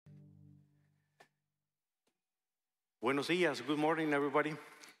Buenos dias. Good morning, everybody.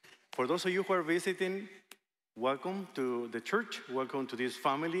 For those of you who are visiting, welcome to the church. Welcome to this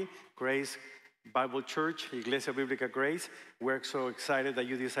family, Grace Bible Church, Iglesia Bíblica Grace. We're so excited that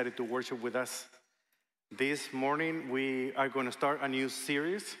you decided to worship with us. This morning, we are going to start a new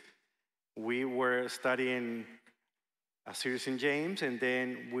series. We were studying a series in James, and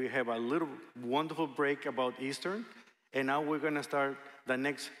then we have a little wonderful break about Easter. And now we're going to start the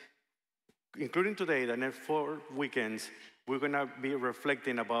next, including today, the next 4 weekends, we're going to be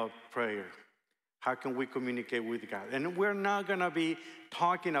reflecting about prayer. How can we communicate with God? And we're not going to be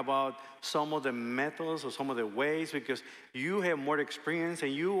talking about some of the methods or some of the ways, because you have more experience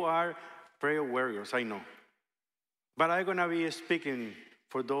and you are prayer warriors, I know. But I'm going to be speaking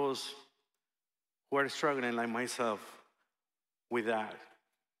for those who are struggling like myself with that.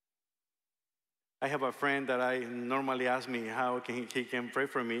 I have a friend that I normally ask me how he can pray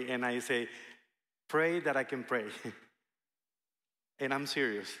for me, and I say, pray that I can pray. And I'm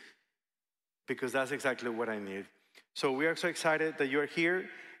serious, because that's exactly what I need. So we are so excited that you're here,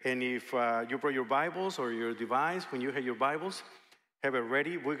 and if you brought your Bibles or your device, when you have your Bibles, have it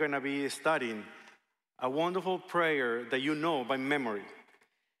ready. We're going to be studying a wonderful prayer that you know by memory.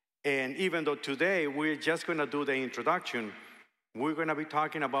 And even though today we're just going to do the introduction, we're going to be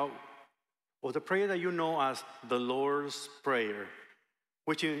talking about the prayer that you know as the Lord's Prayer,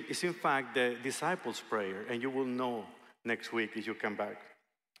 which is in fact the disciples' prayer, and you will know next week if you come back.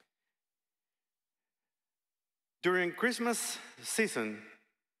 During Christmas season,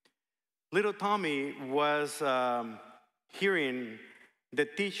 little Tommy was hearing the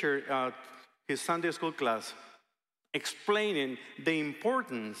teacher at his Sunday school class explaining the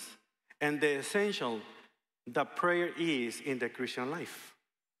importance and the essential that prayer is in the Christian life.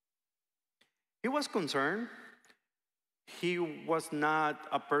 He was concerned. He was not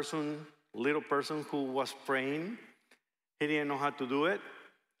a little person who was praying. He didn't know how to do it.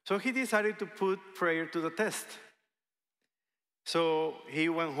 So he decided to put prayer to the test. So he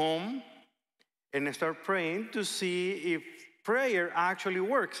went home and started praying to see if prayer actually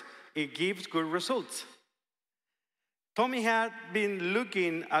works. It gives good results. Tommy had been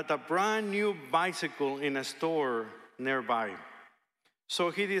looking at a brand new bicycle in a store nearby. So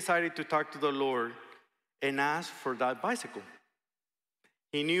he decided to talk to the Lord and ask for that bicycle.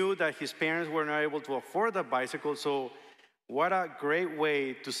 He knew that his parents were not able to afford that bicycle, so what a great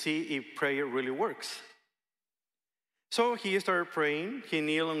way to see if prayer really works. So he started praying. He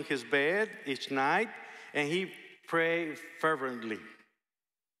kneeled on his bed each night, and he prayed fervently.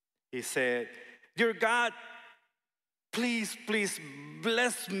 He said, "Dear God, please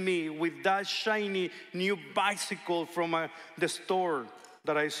bless me with that shiny new bicycle from the store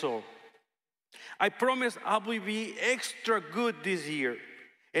that I saw. I promise I will be extra good this year,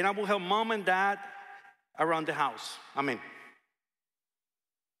 and I will help mom and dad around the house. Amen."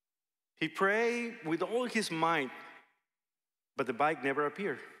 He prayed with all his might, but the bike never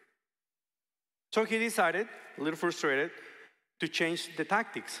appeared. So he decided, a little frustrated, to change the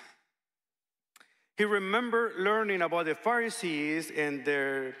tactics. He remembered learning about the Pharisees and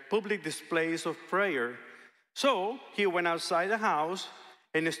their public displays of prayer. So he went outside the house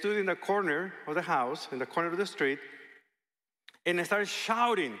and stood in the corner of the house, in the corner of the street, and started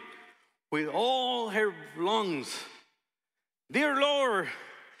shouting with all her lungs, "Dear Lord,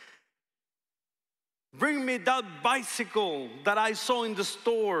 bring me that bicycle that I saw in the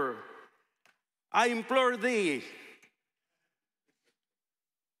store. I implore thee."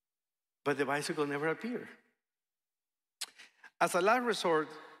 But the bicycle never appeared. As a last resort,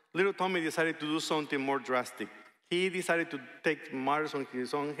 little Tommy decided to do something more drastic. He decided to take matters on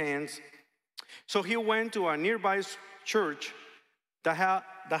his own hands. So he went to a nearby church that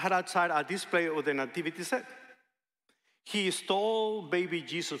had outside a display of the nativity set. He stole baby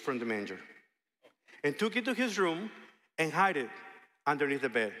Jesus from the manger and took it to his room and hid it underneath the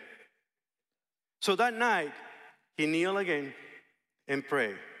bed. So that night, he kneeled again and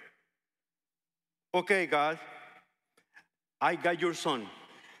prayed. "Okay, God, I got your son.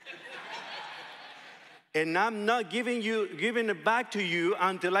 And I'm not giving it back to you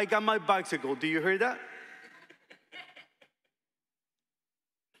until I got my bicycle." Do you hear that?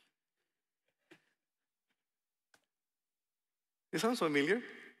 It sounds familiar.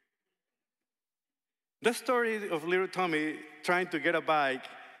 The story of little Tommy trying to get a bike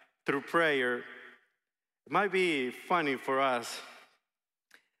through prayer might be funny for us,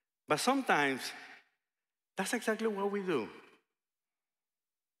 but sometimes that's exactly what we do.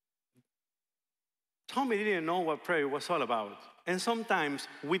 Tommy didn't know what prayer was all about. And sometimes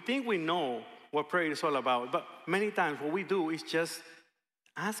we think we know what prayer is all about, but many times what we do is just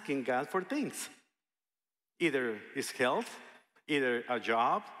asking God for things. Either it's health, either a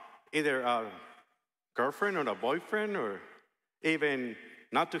job, either a girlfriend or a boyfriend, or even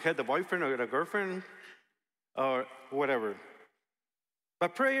not to have the boyfriend or the girlfriend, or whatever.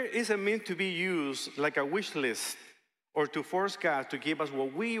 But prayer isn't meant to be used like a wish list or to force God to give us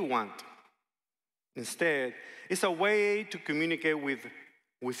what we want. Instead, it's a way to communicate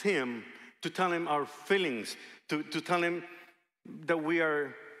with Him, to tell Him our feelings, to tell Him that we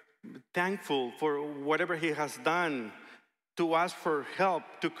are thankful for whatever He has done, to ask for help,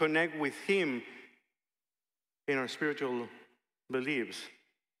 to connect with Him in our spiritual beliefs.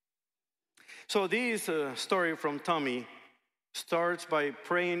 So this story from Tommy starts by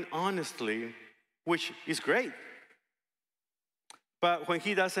praying honestly, which is great. But when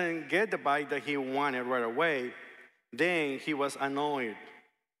he doesn't get the bike that he wanted right away, then he was annoyed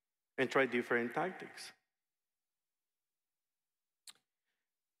and tried different tactics.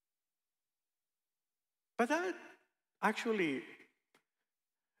 But that actually,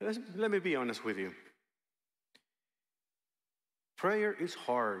 let me be honest with you. Prayer is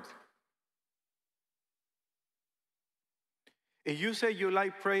hard. If you say you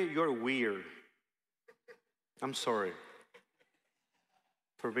like prayer, you're weird. I'm sorry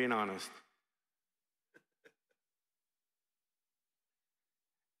for being honest.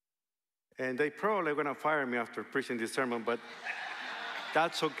 And they probably are going to fire me after preaching this sermon, but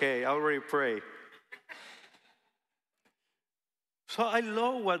that's okay. I already pray. So I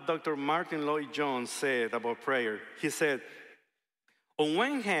love what Dr. Martin Lloyd-Jones said about prayer. He said, on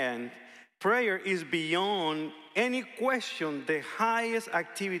one hand, prayer is beyond any question the highest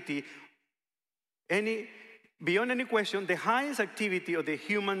activity, beyond any question, the highest activity of the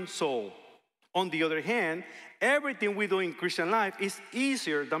human soul. On the other hand, everything we do in Christian life is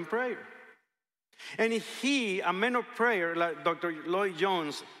easier than prayer. And he, a man of prayer, like Dr.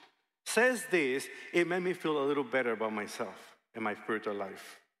 Lloyd-Jones, says this, it made me feel a little better about myself and my spiritual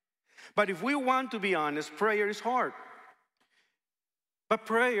life. But if we want to be honest, prayer is hard. But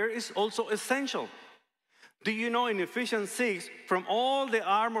prayer is also essential. Do you know in Ephesians 6, from all the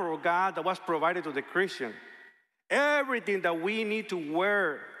armor of God that was provided to the Christian, everything that we need to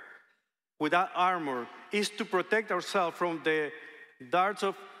wear with that armor is to protect ourselves from the darts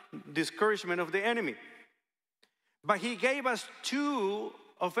of discouragement of the enemy. But he gave us two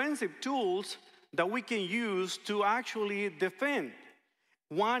offensive tools that we can use to actually defend.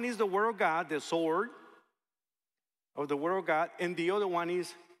 One is the Word of God, the sword of the Word of God, and the other one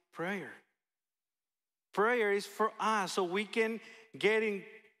is prayer. Prayer is for us so we can get in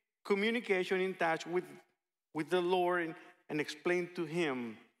communication, in touch with the Lord and explain to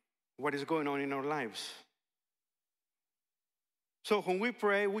Him what is going on in our lives. So when we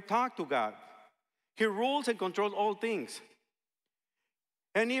pray, we talk to God. He rules and controls all things.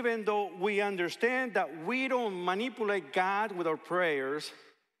 And even though we understand that we don't manipulate God with our prayers,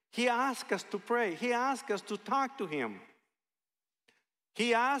 He asks us to pray. He asks us to talk to Him.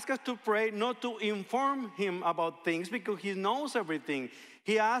 He asks us to pray not to inform Him about things because He knows everything.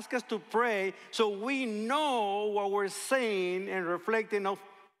 He asks us to pray so we know what we're saying and reflecting of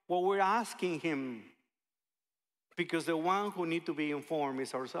what we're asking Him. Because the one who needs to be informed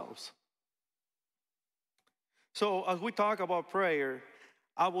is ourselves. So as we talk about prayer,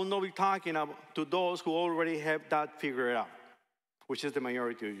 I will not be talking to those who already have that figured out, which is the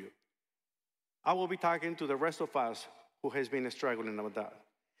majority of you. I will be talking to the rest of us who has been struggling about that.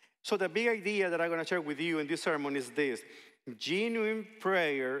 So the big idea that I'm going to share with you in this sermon is this. Genuine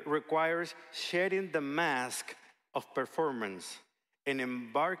prayer requires shedding the mask of performance and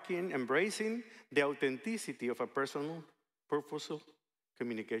embracing the authenticity of a personal, purposeful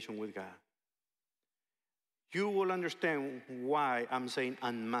communication with God. You will understand why I'm saying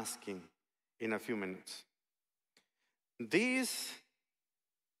unmasking in a few minutes. This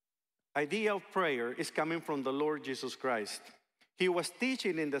idea of prayer is coming from the Lord Jesus Christ. He was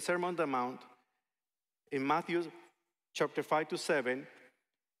teaching in the Sermon on the Mount in Matthew chapter 5 to 7,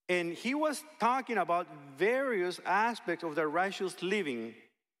 and he was talking about various aspects of the righteous living,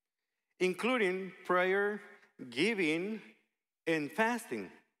 including prayer, giving, and fasting.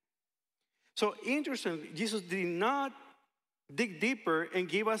 So interestingly, Jesus did not dig deeper and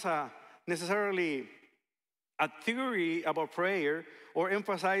give us necessarily a theory about prayer or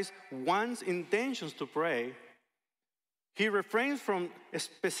emphasize one's intentions to pray. He refrains from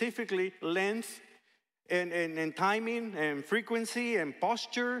specifically length and timing and frequency and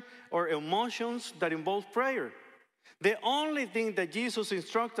posture or emotions that involve prayer. The only thing that Jesus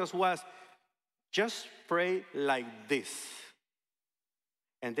instructed us was just pray like this.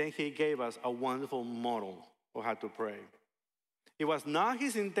 And then He gave us a wonderful model of how to pray. It was not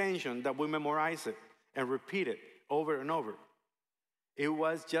His intention that we memorize it and repeat it over and over. It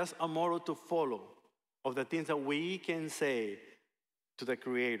was just a model to follow of the things that we can say to the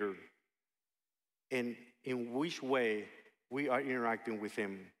Creator and in which way we are interacting with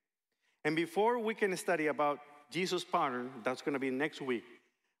Him. And before we can study about Jesus' pattern, that's going to be next week,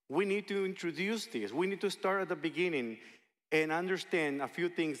 we need to introduce this. We need to start at the beginning and understand a few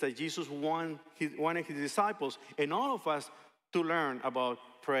things that Jesus wanted his disciples and all of us to learn about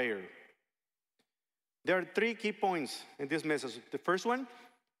prayer. There are 3 key points in this message. The first one,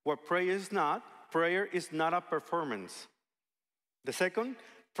 what prayer is not a performance. The second,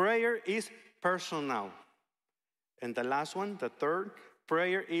 prayer is personal. And the last one, the third,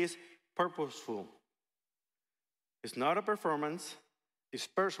 prayer is purposeful. It's not a performance, it's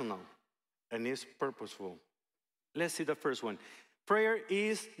personal, and it's purposeful. Let's see the first one. Prayer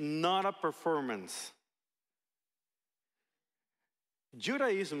is not a performance.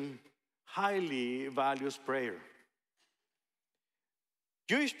 Judaism highly values prayer.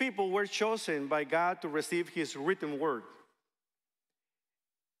 Jewish people were chosen by God to receive His written word.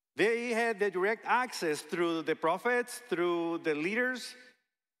 They had the direct access through the prophets, through the leaders,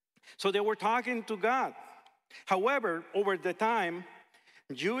 so they were talking to God. However, over the time,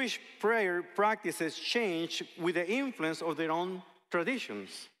 Jewish prayer practices changed with the influence of their own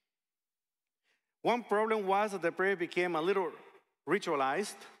traditions. One problem was that the prayer became a little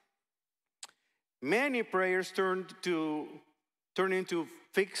ritualized. Many prayers turned into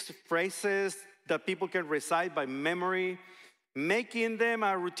fixed phrases that people can recite by memory, making them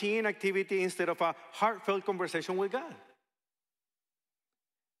a routine activity instead of a heartfelt conversation with God.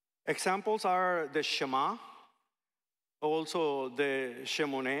 Examples are the Shema, also the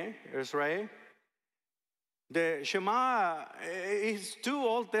Shemoneh, Israel. The Shema is 2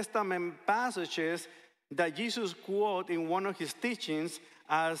 Old Testament passages that Jesus quoted in one of his teachings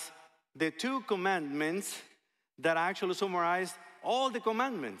as the 2 commandments that actually summarize all the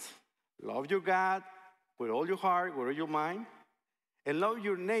commandments. Love your God with all your heart, with all your mind, and love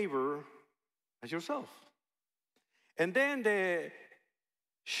your neighbor as yourself. And then the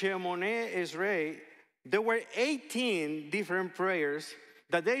Shemoneh Israel, there were 18 different prayers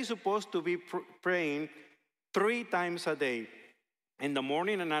that they're supposed to be praying 3 times a day. In the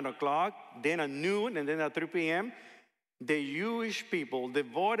morning at 9 o'clock, then at noon, and then at 3 p.m. The Jewish people,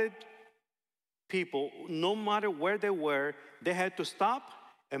 devoted people, no matter where they had to stop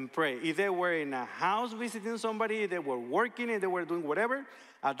and pray. If they were in a house visiting somebody, if they were working, if they were doing whatever,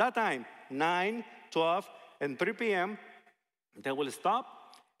 at that time, 9, 12, and 3 p.m., they will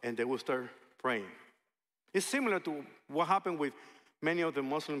stop and they will start praying. It's similar to what happened with many of the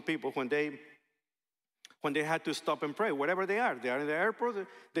Muslim people when they had to stop and pray, wherever they are. They are in the airport,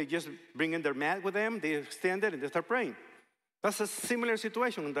 they just bring in their mat with them, they extend it, and they start praying. That's a similar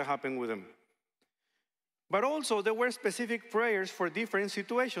situation that happened with them. But also, there were specific prayers for different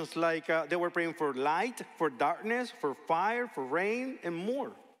situations, like they were praying for light, for darkness, for fire, for rain, and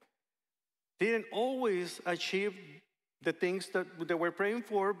more. They didn't always achieve the things that they were praying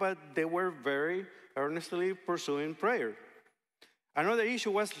for, but they were very earnestly pursuing prayer. Another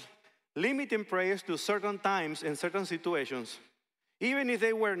issue was limiting prayers to certain times and certain situations. Even if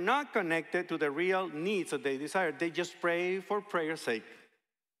they were not connected to the real needs that they desired, they just pray for prayer's sake.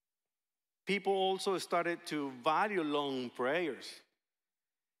 People also started to value long prayers,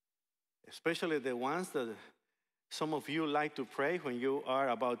 especially the ones that some of you like to pray when you are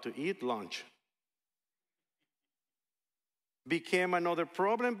about to eat lunch. Became another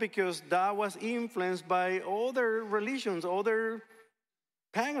problem because that was influenced by other religions, other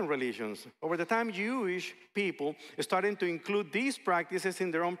pagan religions. Over the time, Jewish people started to include these practices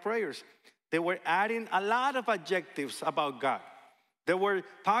in their own prayers. They were adding a lot of adjectives about God. They were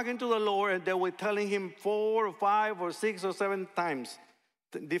talking to the Lord and they were telling him 4 or 5 or 6 or 7 times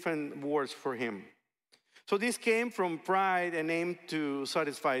different words for him. So this came from pride and aimed to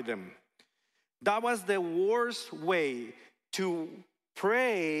satisfy them. That was the worst way to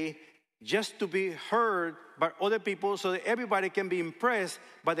pray, just to be heard by other people so that everybody can be impressed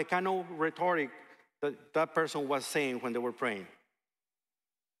by the kind of rhetoric that that person was saying when they were praying.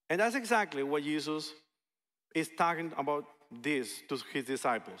 And that's exactly what Jesus is talking about this to his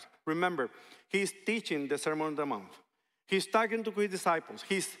disciples. Remember, he's teaching the Sermon on the Mount. He's talking to his disciples.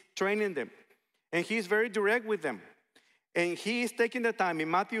 He's training them. And he's very direct with them. And he is taking the time in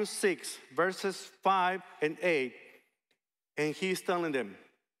Matthew 6, verses 5 and 8, and he's telling them,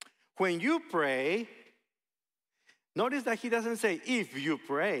 when you pray, notice that he doesn't say, if you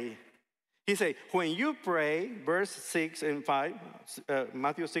pray. He says, when you pray, verse 6 and 5,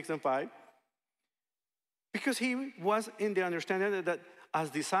 Matthew 6 and 5, because he was in the understanding that as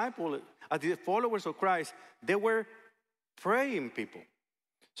disciples, as the followers of Christ, they were praying people.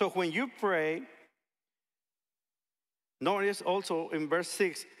 So when you pray, notice also in verse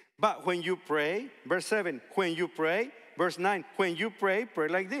 6, but when you pray, verse 7, when you pray, verse 9, when you pray, pray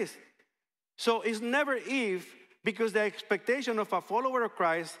like this. So it's never if, because the expectation of a follower of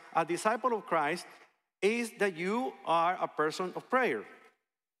Christ, a disciple of Christ, is that you are a person of prayer.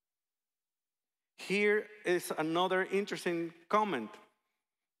 Here is another interesting comment.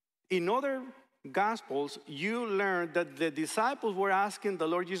 In other Gospels, you learn that the disciples were asking the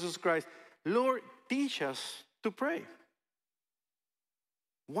Lord Jesus Christ, Lord, teach us to pray.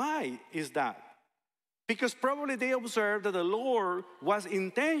 Why is that? Because probably they observed that the Lord was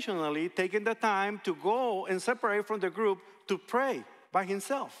intentionally taking the time to go and separate from the group to pray by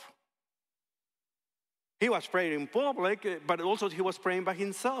himself. He was praying in public, but also he was praying by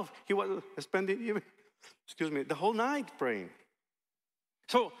himself. He was spending even, the whole night praying.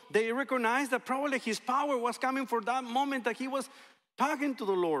 So they recognized that probably his power was coming for that moment that he was talking to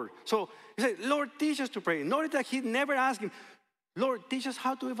the Lord. So he said, Lord, teach us to pray. Notice that he never asked him, Lord, teach us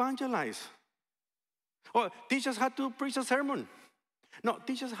how to evangelize. Or teach us how to preach a sermon. No,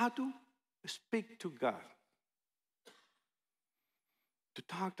 teach us how to speak to God. To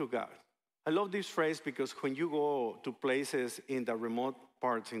talk to God. I love this phrase because when you go to places in the remote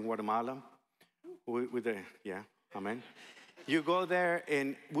parts in Guatemala, amen. You go there,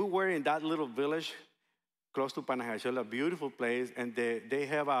 and we were in that little village close to Panajachel, a beautiful place, and they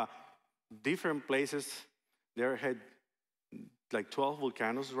have different places. There had like 12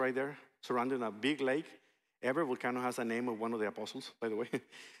 volcanoes right there, surrounding a big lake. Every volcano has a name of one of the apostles, by the way.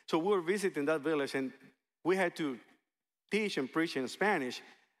 So we were visiting that village, and we had to teach and preach in Spanish,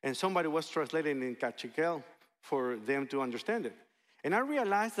 and somebody was translating in Cachiquel for them to understand it. And I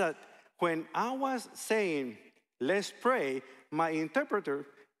realized that when I was saying, let's pray, my interpreter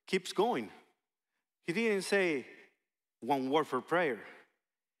keeps going. He didn't say one word for prayer.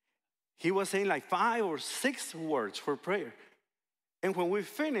 He was saying like 5 or 6 words for prayer. And when we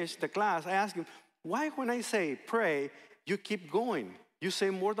finished the class, I asked him, why when I say pray, you keep going? You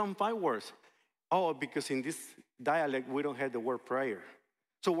say more than 5 words. Oh, because in this dialect, we don't have the word prayer.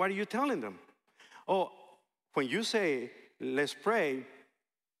 So what are you telling them? Oh, when you say, let's pray,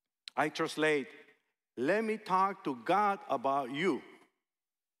 I translate, let me talk to God about you.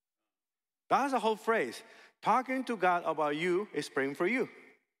 That's the whole phrase. Talking to God about you is praying for you.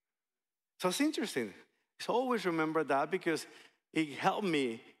 So it's interesting. So always remember that because it helped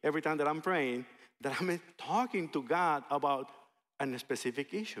me every time that I'm praying that I'm talking to God about a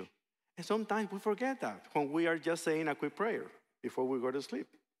specific issue. And sometimes we forget that when we are just saying a quick prayer before we go to sleep.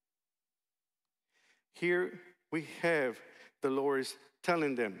 Here we have the Lord is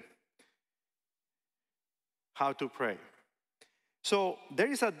telling them how to pray. So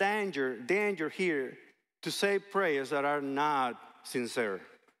there is a danger here to say prayers that are not sincere,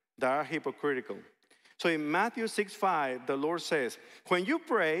 that are hypocritical. So in Matthew 6:5, the Lord says, when you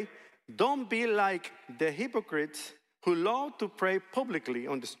pray, don't be like the hypocrites who love to pray publicly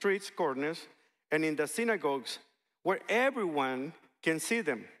on the streets, corners, and in the synagogues where everyone can see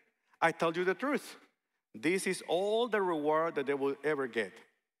them. I tell you the truth. This is all the reward that they will ever get.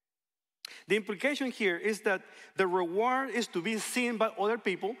 The implication here is that the reward is to be seen by other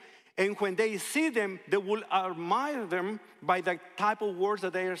people, and when they see them, they will admire them by the type of words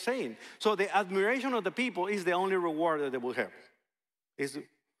that they are saying. So the admiration of the people is the only reward that they will have, is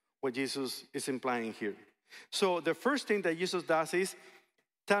what Jesus is implying here. So the first thing that Jesus does is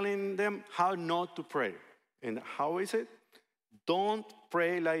telling them how not to pray. And how is it? Don't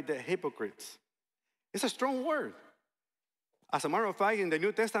pray like the hypocrites. It's a strong word. As a matter of fact, in the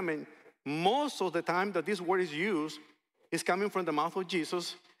New Testament, most of the time that this word is used is coming from the mouth of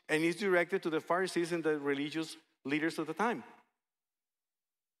Jesus and is directed to the Pharisees and the religious leaders of the time.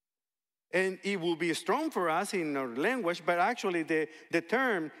 And it will be strong for us in our language, but actually the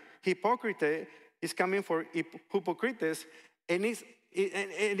term hypocrite is coming from hypocrites, and it's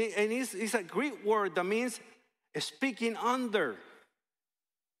a Greek word that means speaking under.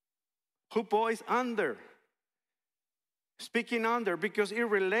 Hupo is under. Speaking under, because it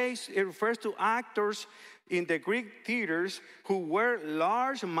refers to actors in the Greek theaters who wear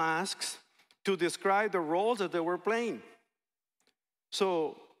large masks to describe the roles that they were playing.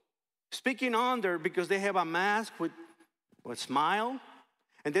 So, speaking under because they have a mask with a smile,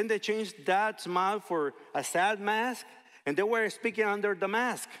 and then they changed that smile for a sad mask, and they were speaking under the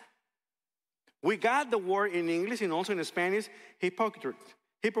mask. We got the word in English and also in Spanish, hypocrite,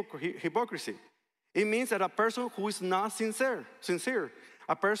 hypocrisy. It means that a person who is not sincere,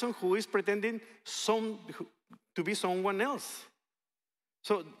 a person who is pretending to be someone else.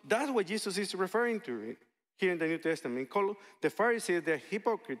 So that's what Jesus is referring to here in the New Testament. He called the Pharisees the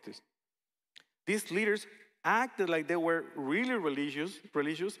hypocrites. These leaders acted like they were really religious,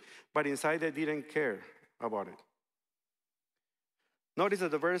 but inside they didn't care about it. Notice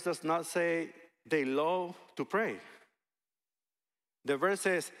that the verse does not say they love to pray. The verse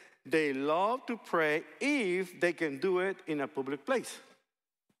says they love to pray if they can do it in a public place.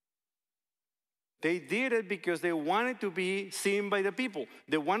 They did it because they wanted to be seen by the people.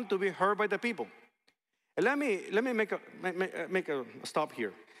 They wanted to be heard by the people. And let me make a stop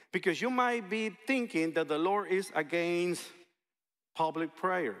here. Because you might be thinking that the Lord is against public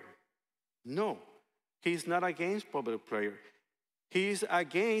prayer. No, He's not against public prayer. He's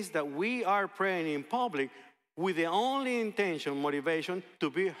against that we are praying in public with the only intention, motivation, to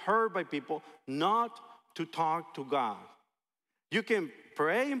be heard by people, not to talk to God. You can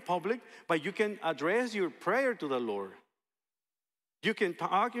pray in public, but you can address your prayer to the Lord. You can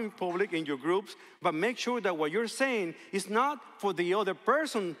talk in public in your groups, but make sure that what you're saying is not for the other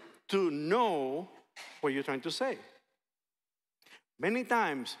person to know what you're trying to say. Many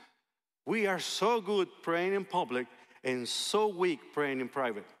times, we are so good praying in public and so weak praying in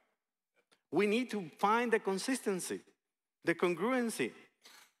private. We need to find the consistency, the congruency.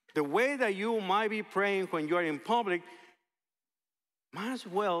 The way that you might be praying when you are in public might as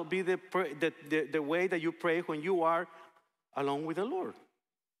well be the way that you pray when you are alone with the Lord.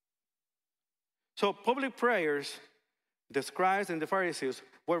 So public prayers, the scribes and the Pharisees,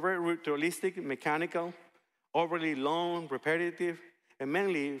 were very ritualistic, mechanical, overly long, repetitive, and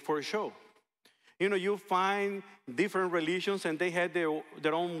mainly for show. You know, you find different religions and they had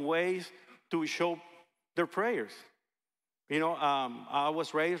their own ways to show their prayers. You know, I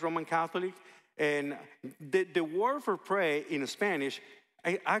was raised Roman Catholic, and the word for pray in Spanish,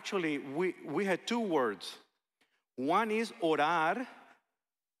 actually, we had two words. One is orar,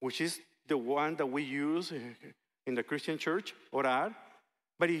 which is the one that we use in the Christian church, orar.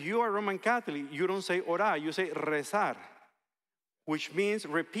 But if you are Roman Catholic, you don't say orar, you say rezar, which means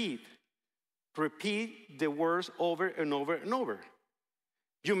repeat. Repeat the words over and over and over.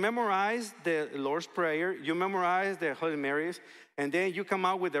 You memorize the Lord's Prayer, you memorize the Holy Marys, and then you come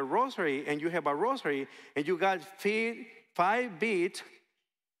out with a rosary, and you have a rosary, and you got 5 beats,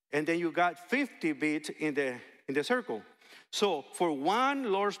 and then you got 50 beats in the circle. So for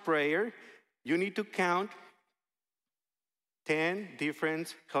one Lord's Prayer, you need to count 10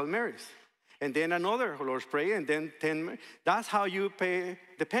 different Hail Marys. And then another Lord's Prayer, and then 10. That's how you pay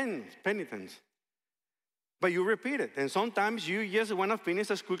the penitence. But you repeat it. And sometimes you just want to finish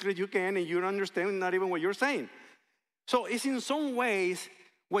as quickly as you can, and you don't understand not even what you're saying. So it's in some ways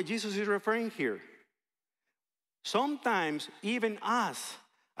what Jesus is referring here. Sometimes even us,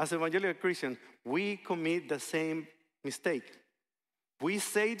 as evangelical Christians, we commit the same mistake. We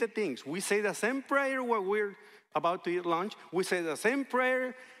say the things. We say the same prayer while we're about to eat lunch. We say the same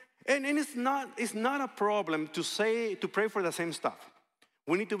prayer. And it's not a problem to pray for the same stuff.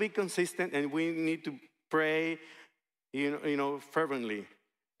 We need to be consistent, and we need to pray, fervently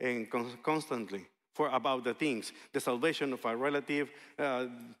and constantly about the things, the salvation of our relative,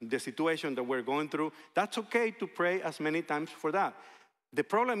 the situation that we're going through. That's okay to pray as many times for that. The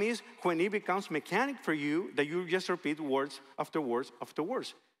problem is when it becomes mechanic for you, that you just repeat words after words after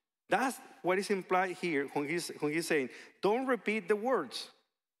words. That's what is implied here when he's saying, don't repeat the words.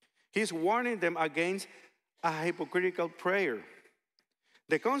 He's warning them against a hypocritical prayer.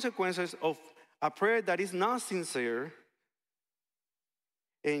 The consequences of a prayer that is not sincere,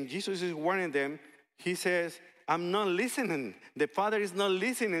 and Jesus is warning them, he says, I'm not listening. The Father is not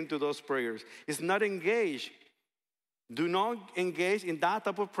listening to those prayers. He's not engaged. Do not engage in that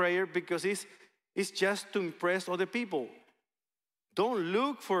type of prayer because it's just to impress other people. Don't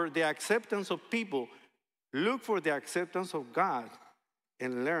look for the acceptance of people. Look for the acceptance of God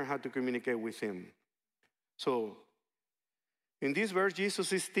and learn how to communicate with Him. So, in this verse,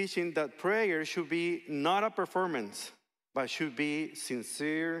 Jesus is teaching that prayer should be not a performance, but should be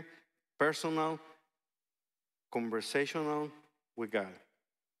sincere, personal, conversational with God.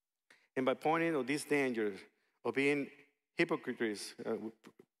 And by pointing out these dangers of being hypocrites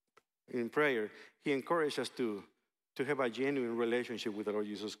in prayer, he encouraged us to have a genuine relationship with the Lord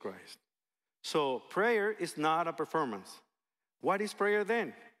Jesus Christ. So prayer is not a performance. What is prayer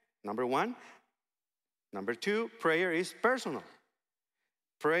then? Number one. Number two, prayer is personal.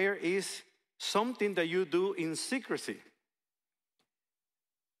 Prayer is something that you do in secrecy.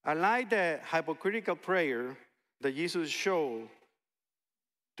 Unlike the hypocritical prayer that Jesus showed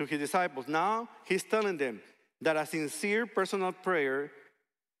to his disciples, now he's telling them that a sincere personal prayer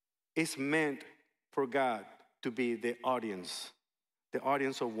is meant for God to be the audience, the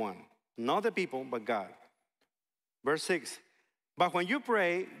audience of one. Not the people, but God. Verse 6, but when you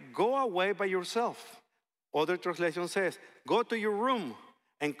pray, go away by yourself. Other translation says, go to your room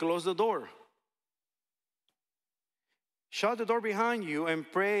and close the door. Shut the door behind you and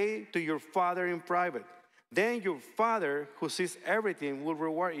pray to your Father in private. Then your Father, who sees everything, will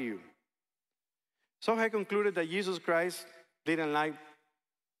reward you. So I concluded that Jesus Christ didn't like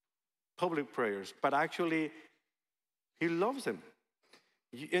public prayers, but actually, he loves them.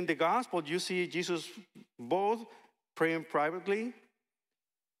 In the gospel, you see Jesus both praying privately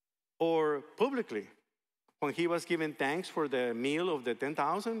or publicly. When he was giving thanks for the meal of the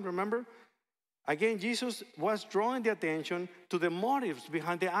 10,000, remember? Again, Jesus was drawing the attention to the motives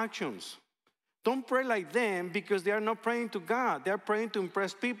behind the actions. Don't pray like them because they are not praying to God. They are praying to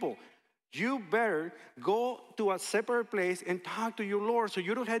impress people. You better go to a separate place and talk to your Lord so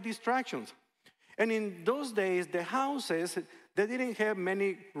you don't have distractions. And in those days, the houses, they didn't have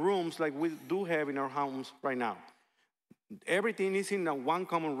many rooms like we do have in our homes right now. Everything is in one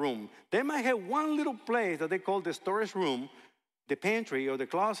common room. They might have one little place that they call the storage room, the pantry or the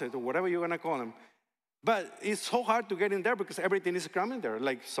closet or whatever you're going to call them. But it's so hard to get in there because everything is crammed in there,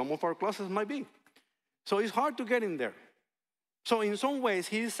 like some of our closets might be. So it's hard to get in there. So in some ways,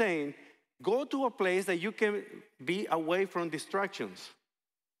 he's saying, go to a place that you can be away from distractions.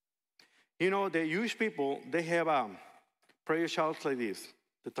 You know, the Jewish people, they have prayer shawls like this,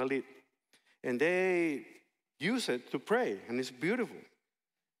 the talit. And they use it to pray, and it's beautiful.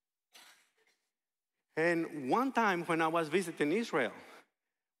 And one time when I was visiting Israel,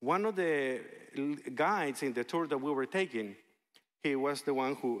 one of the guides in the tour that we were taking, he was the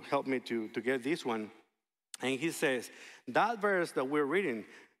one who helped me to get this one. And he says, that verse that we're reading,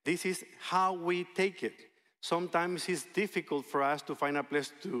 this is how we take it. Sometimes it's difficult for us to find a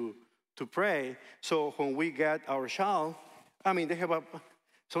place to pray. So when we get our shawl, they have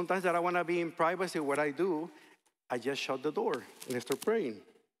sometimes that I want to be in privacy, what I do, I just shut the door and I start praying.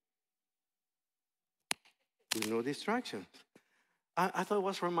 With no distractions. I thought it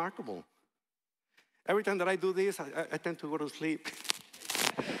was remarkable. Every time that I do this, I tend to go to sleep.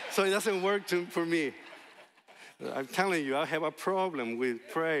 So it doesn't work for me. I'm telling you, I have a problem with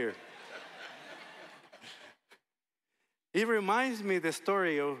prayer. It reminds me the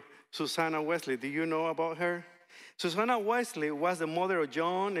story of Susanna Wesley. Do you know about her? Susanna Wesley was the mother of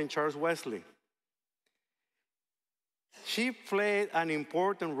John and Charles Wesley. She played an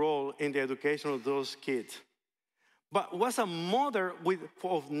important role in the education of those kids, but was a mother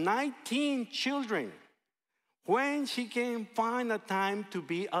of 19 children when she can find a time to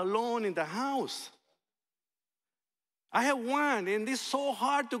be alone in the house. I have one, and it's so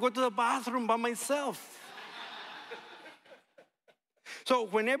hard to go to the bathroom by myself. So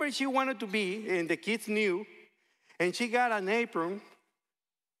whenever she wanted to be, and the kids knew, and she got an apron,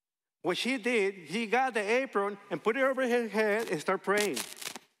 what she did, she got the apron and put it over her head and started praying.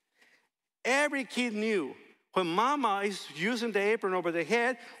 Every kid knew when mama is using the apron over the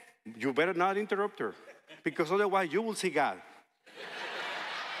head, you better not interrupt her because otherwise you will see God.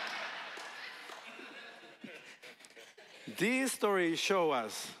 These stories show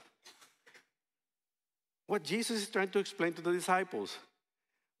us what Jesus is trying to explain to the disciples.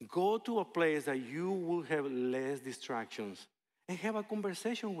 Go to a place that you will have less distractions and have a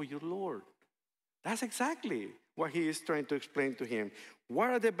conversation with your Lord. That's exactly what he is trying to explain to him. What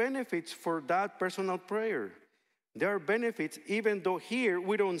are the benefits for that personal prayer? There are benefits, even though here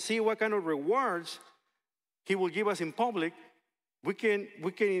we don't see what kind of rewards he will give us in public. We can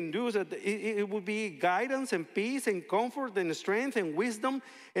induce that it will be guidance and peace and comfort and strength and wisdom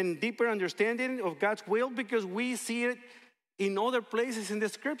and deeper understanding of God's will because we see it in other places in the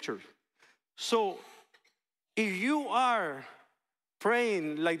scripture. So if you are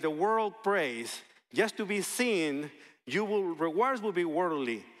praying like the world prays, just to be seen, rewards will be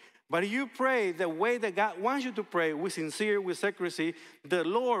worldly. But if you pray the way that God wants you to pray, with secrecy, the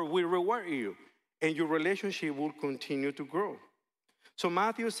Lord will reward you, and your relationship will continue to grow. So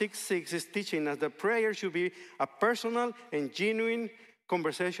Matthew 6:6 is teaching us that prayer should be a personal and genuine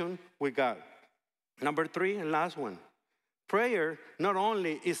conversation with God. Number 3 and last one. Prayer not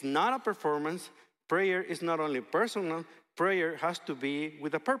only is not a performance, prayer is not only personal, prayer has to be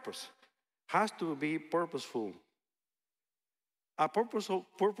with a purpose, has to be purposeful. A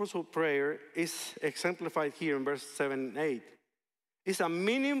purposeful prayer is exemplified here in verse 7 and 8. It's a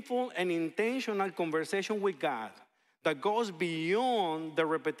meaningful and intentional conversation with God that goes beyond the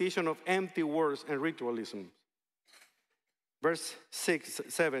repetition of empty words and ritualism. Verse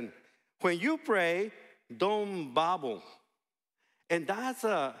 7. When you pray, don't babble. And that's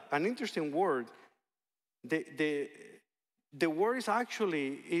an interesting word. the word is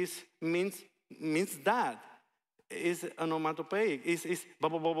actually means that. It's onomatopoeic. It's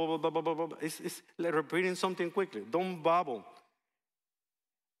bubble, bubble, bubble, bubble, bubble. It's like repeating something quickly. Don't babble.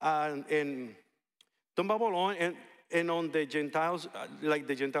 And don't babble on and on the Gentiles like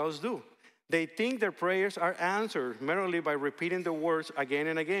the Gentiles do. They think their prayers are answered merely by repeating the words again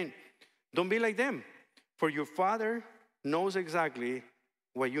and again. Don't be like them, for your Father knows exactly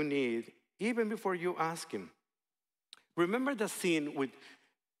what you need even before you ask him. Remember the scene with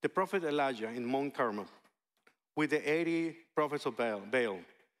the prophet Elijah in Mount Carmel with the 80 prophets of Baal.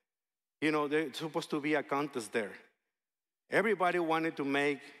 You know, there's supposed to be a contest there. Everybody wanted to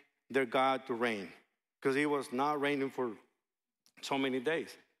make their God to reign because he was not reigning for so many days.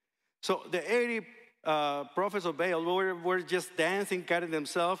 So the 80 prophets of Baal were just dancing, cutting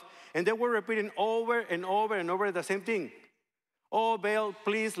themselves, and they were repeating over and over and over the same thing. Oh, Baal,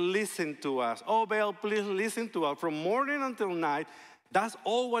 please listen to us. Oh, Baal, please listen to us. From morning until night, that's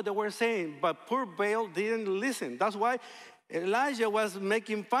all what they were saying. But poor Baal didn't listen. That's why Elijah was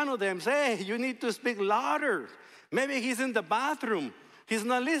making fun of them. Say, hey, you need to speak louder. Maybe he's in the bathroom. He's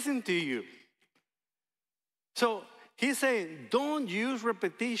not listening to you. So he's saying, don't use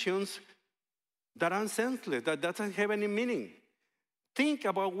repetitions that are senseless, that doesn't have any meaning. Think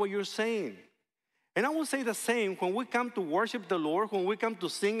about what you're saying. And I will say the same when we come to worship the Lord, when we come to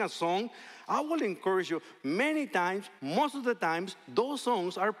sing a song. I will encourage you, many times, most of the times, those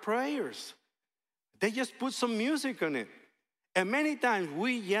songs are prayers. They just put some music on it. And many times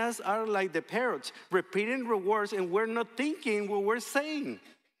we just are like the parrots, repeating the words, and we're not thinking what we're saying.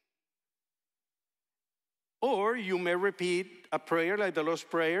 Or you may repeat a prayer like the Lord's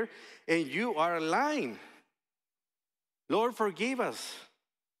Prayer, and you are lying. Lord, forgive us.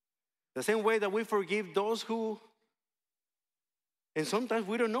 The same way that we forgive those who, and sometimes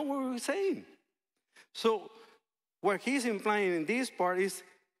we don't know what we're saying. So what he's implying in this part is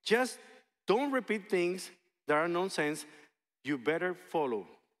just don't repeat things that are nonsense. You better follow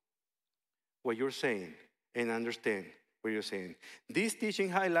what you're saying and understand what you're saying. This teaching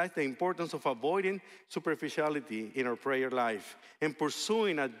highlights the importance of avoiding superficiality in our prayer life and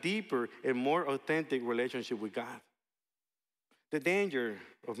pursuing a deeper and more authentic relationship with God. The danger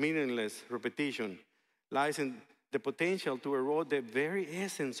of meaningless repetition lies in the potential to erode the very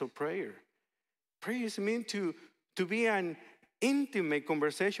essence of prayer. Prayer is meant to be an intimate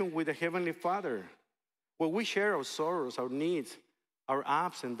conversation with the Heavenly Father, where we share our sorrows, our needs, our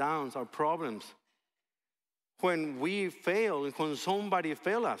ups and downs, our problems. When we fail, and when somebody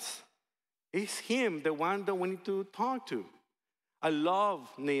fails us, it's him, the one that we need to talk to. I love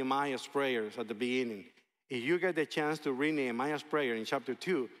Nehemiah's prayers at the beginning. If you get the chance to read Nehemiah's prayer in chapter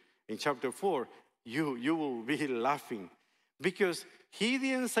 2, in chapter 4, you will be laughing. Because he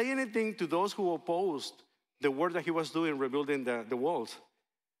didn't say anything to those who opposed the work that he was doing, rebuilding the walls.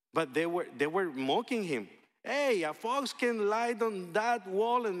 But they were mocking him. Hey, a fox can lie on that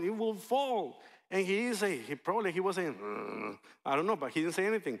wall and it will fall. And he was saying, I don't know, but he didn't say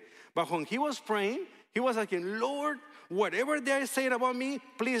anything. But when he was praying, he was like, Lord, whatever they say about me,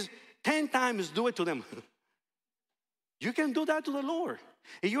 please 10 times do it to them. You can do that to the Lord.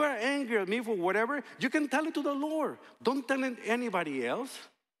 If you are angry at me for whatever, you can tell it to the Lord. Don't tell it to anybody else.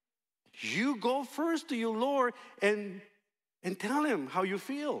 You go first to your Lord and tell him how you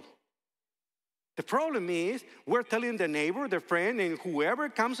feel. The problem is we're telling the neighbor, the friend, and whoever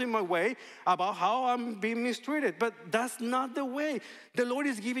comes in my way about how I'm being mistreated. But that's not the way. The Lord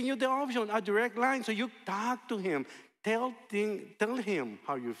is giving you the option, a direct line. So you talk to him. Tell him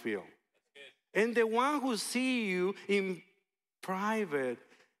how you feel. And the one who sees you in private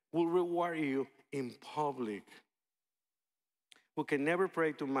will reward you in public. We can never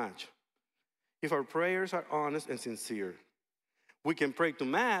pray too much if our prayers are honest and sincere. We can pray too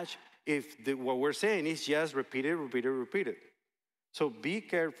much if what we're saying is just repeated. So be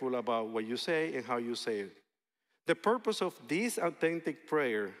careful about what you say and how you say it. The purpose of this authentic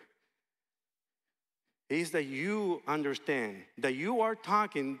prayer is that you understand that you are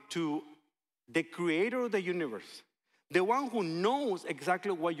talking to the creator of the universe, the one who knows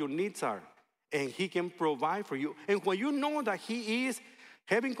exactly what your needs are, and he can provide for you. And when you know that he is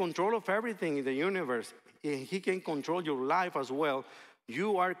having control of everything in the universe, and he can control your life as well,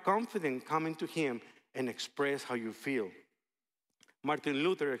 you are confident coming to him and express how you feel. Martin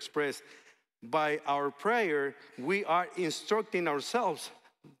Luther expressed, by our prayer, we are instructing ourselves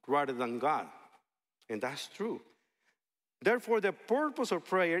rather than God. And that's true. Therefore, the purpose of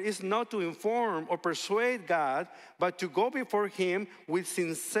prayer is not to inform or persuade God, but to go before him with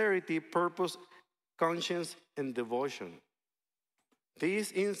sincerity, purpose, conscience, and devotion.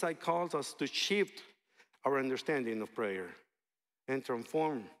 This insight calls us to shift our understanding of prayer and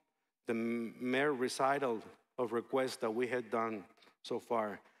transform the mere recital of requests that we had done so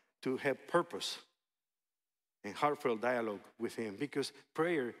far to have purpose and heartfelt dialogue with him, because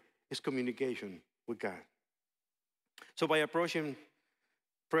prayer is communication with God. So by approaching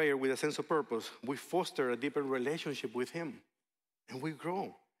prayer with a sense of purpose, we foster a deeper relationship with him, and we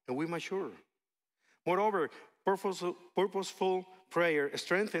grow and we mature. Moreover, purposeful prayer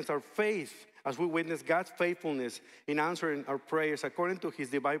strengthens our faith as we witness God's faithfulness in answering our prayers according to his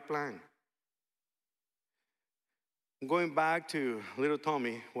divine plan. Going back to little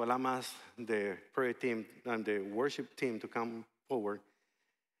Tommy, while I'm asked the prayer team and the worship team to come forward,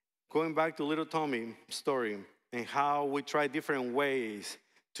 going back to little Tommy's story and how we try different ways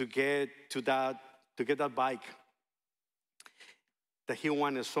to get that bike that he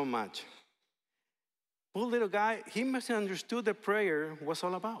wanted so much. Poor little guy, he must have understood that prayer was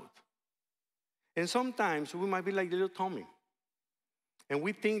all about. And sometimes we might be like little Tommy, and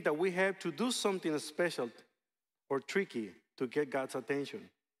we think that we have to do something special or tricky to get God's attention.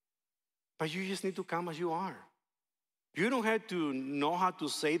 But you just need to come as you are. You don't have to know how to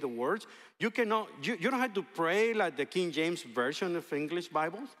say the words. You don't have to pray like the King James Version of English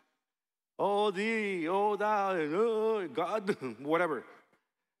Bibles. Oh, thee, oh, thou, oh, God, whatever.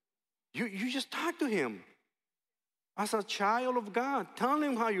 You just talk to him as a child of God. Tell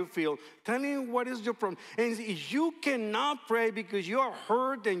him how you feel. Tell him what is your problem. And if you cannot pray because you are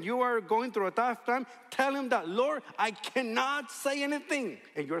hurt and you are going through a tough time, tell him that, Lord, I cannot say anything.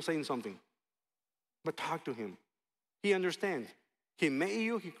 And you're saying something. But talk to him. He understands. He made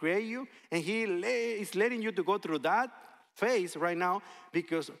you, he created you, and he is letting you to go through that phase right now,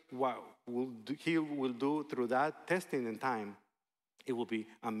 because what he will do through that testing and time, it will be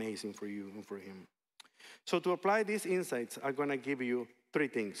amazing for you and for him. So to apply these insights, I'm going to give you 3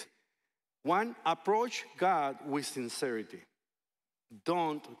 things. 1, approach God with sincerity.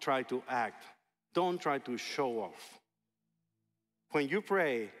 Don't try to act. Don't try to show off. When you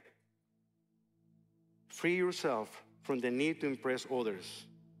pray, free yourself from the need to impress others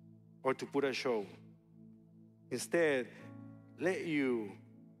or to put a show. Instead, let you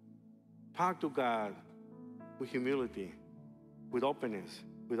talk to God with humility, with openness,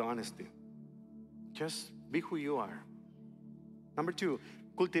 with honesty. Just be who you are. Number 2,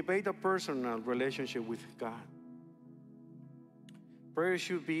 cultivate a personal relationship with God. Prayer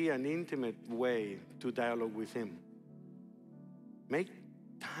should be an intimate way to dialogue with him. Make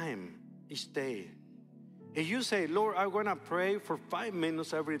time each day. If you say, Lord, I'm going to pray for 5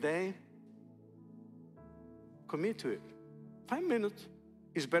 minutes every day, commit to it. 5 minutes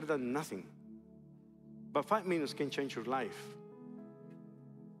is better than nothing. But 5 minutes can change your life.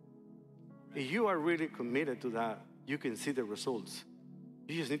 If you are really committed to that, you can see the results.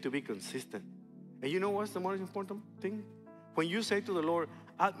 You just need to be consistent. And you know what's the most important thing? When you say to the Lord,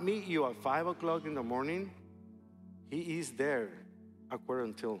 I'll meet you at 5 o'clock in the morning, he is there at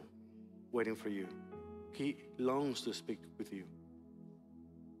 2:15, waiting for you. He longs to speak with you.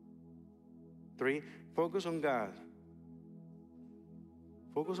 3, focus on God.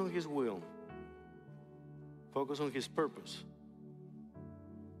 Focus on his will. Focus on his purpose.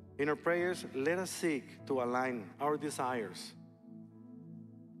 In our prayers, let us seek to align our desires,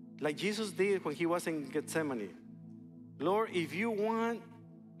 like Jesus did when he was in Gethsemane. Lord, if you want,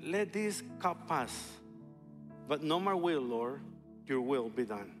 let this cup pass. But not my will, Lord, your will be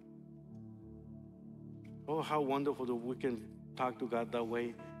done. Oh, how wonderful that we can talk to God that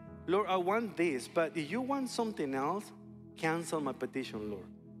way. Lord, I want this, but if you want something else, cancel my petition, Lord.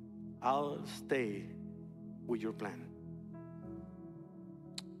 I'll stay with your plan.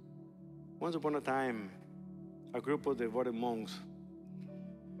 Once upon a time, a group of devoted monks,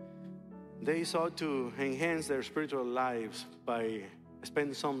 they sought to enhance their spiritual lives by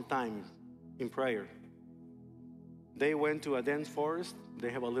spending some time in prayer. They went to a dense forest.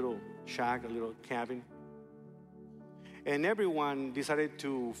 They have a little shack, a little cabin. And everyone decided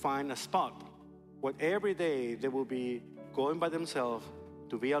to find a spot where every day they will be going by themselves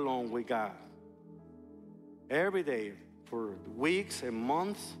to be alone with God. Every day for weeks and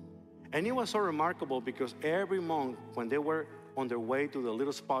months. And it was so remarkable because every month when they were on their way to the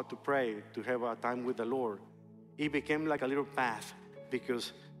little spot to pray, to have a time with the Lord, it became like a little path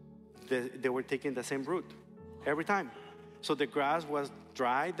because they were taking the same route every time. So the grass was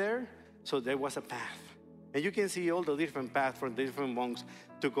dry there, so there was a path. And you can see all the different paths from the different monks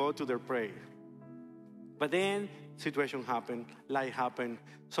to go to their prayer. But then situation happened, life happened.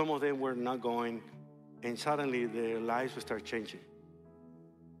 Some of them were not going, and suddenly their lives would start changing.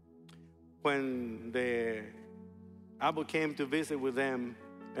 When the Abu came to visit with them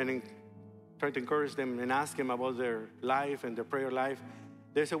and try to encourage them and ask them about their life and their prayer life,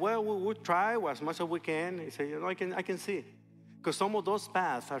 they say, well, we'll try as much as we can. They say, I can see. Because some of those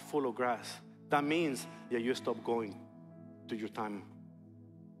paths are full of grass. That means that you stop going to your time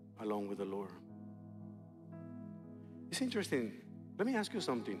alone with the Lord. It's interesting. Let me ask you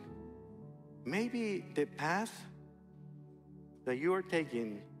something. Maybe the path that you are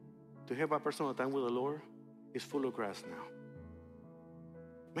taking to have a personal time with the Lord is full of grass now.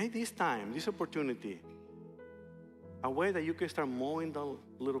 Make this time, this opportunity, a way that you can start mowing the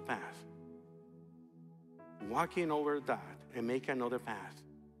little path, walking over that and make another path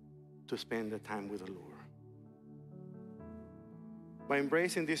to spend the time with the Lord. By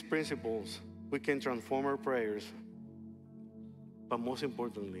embracing these principles, we can transform our prayers, but most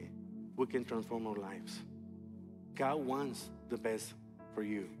importantly, we can transform our lives. God wants the best for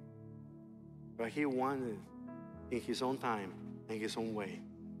you, but He wants it in His own time and His own way.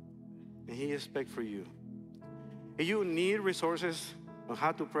 And He expects for you. If you need resources on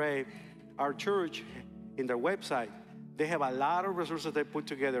how to pray, our church, in their website, they have a lot of resources they put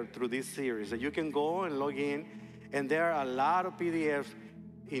together through this series that you can go and log in, and there are a lot of PDFs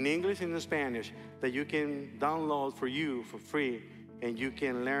in English and in Spanish that you can download for you for free, and you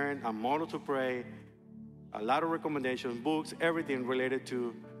can learn a model to pray, a lot of recommendations, books, everything related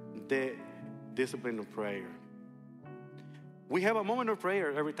to the discipline of prayer. We have a moment of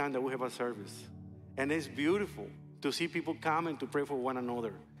prayer every time that we have a service, and it's beautiful to see people coming to pray for one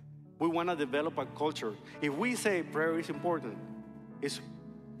another. We want to develop a culture. If we say prayer is important, it's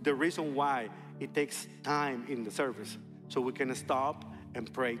the reason why it takes time in the service, so we can stop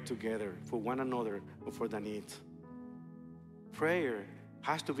and pray together for one another or for the needs. Prayer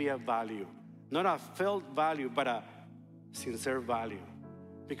has to be a value, not a felt value, but a sincere value,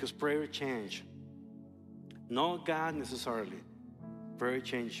 because prayer changed. Not God necessarily. Prayer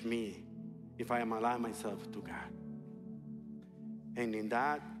changed me if I am allowing myself to God. And in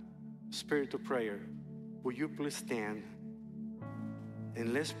that spirit of prayer, will you please stand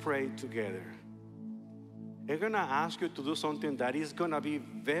and let's pray together. I'm going to ask you to do something that is going to be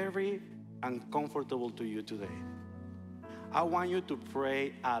very uncomfortable to you today. I want you to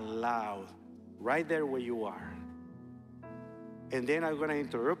pray aloud right there where you are. And then I'm going to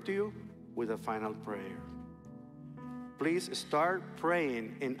interrupt you with a final prayer. Please start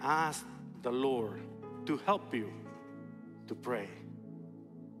praying and ask the Lord to help you to pray.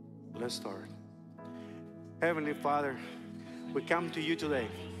 Let's start. Heavenly Father, we come to you today.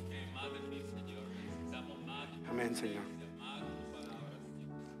 Amén, Señor.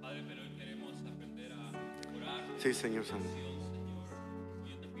 Sí, Señor Santo.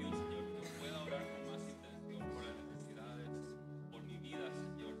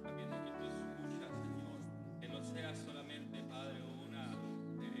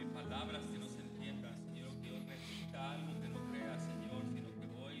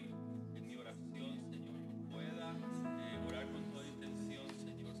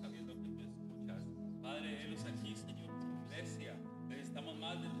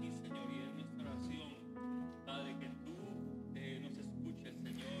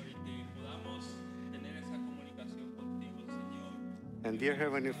 And dear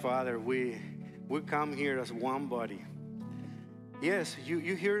Heavenly Father, we come here as one body. Yes,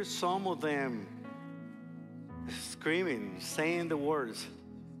 you hear some of them screaming, saying the words,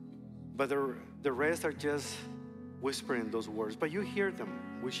 but the rest are just whispering those words. But you hear them,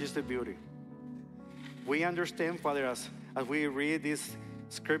 which is the beauty. We understand, Father, as we read these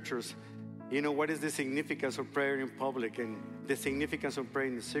scriptures, you know, what is the significance of prayer in public and the significance of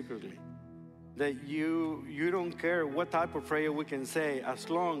praying secretly. That you don't care what type of prayer we can say, as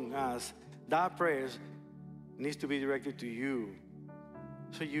long as that prayer needs to be directed to you,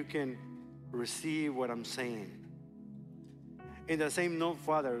 so you can receive what I'm saying. In the same note,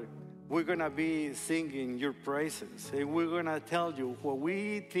 Father, we're going to be singing your praises, and we're going to tell you what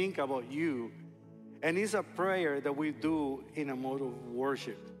we think about you. And it's a prayer that we do in a mode of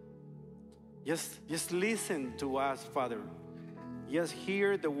worship. Just listen to us, Father. Just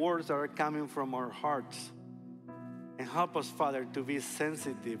hear the words that are coming from our hearts. And help us, Father, to be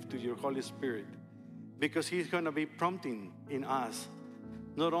sensitive to your Holy Spirit, because He's going to be prompting in us,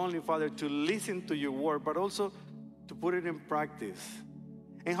 not only, Father, to listen to your word, but also to put it in practice.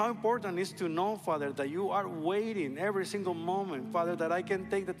 And how important it is to know, Father, that you are waiting every single moment, Father, that I can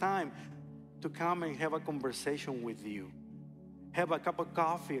take the time to come and have a conversation with you, have a cup of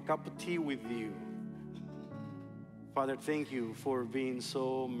coffee, a cup of tea with you. Father, thank you for being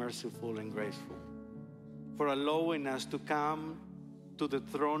so merciful and graceful, for allowing us to come to the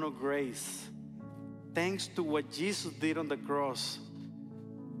throne of grace, thanks to what Jesus did on the cross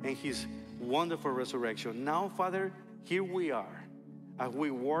and His wonderful resurrection. Now, Father, here we are. As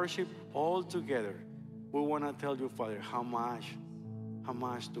we worship all together, we want to tell you, Father, how much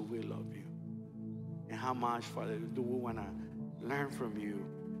do we love you? And how much, Father, do we want to learn from you?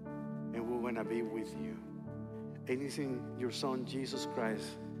 And we want to be with you. And it's in your Son, Jesus Christ,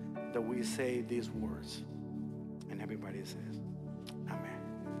 that we say these words. And everybody says, Amen.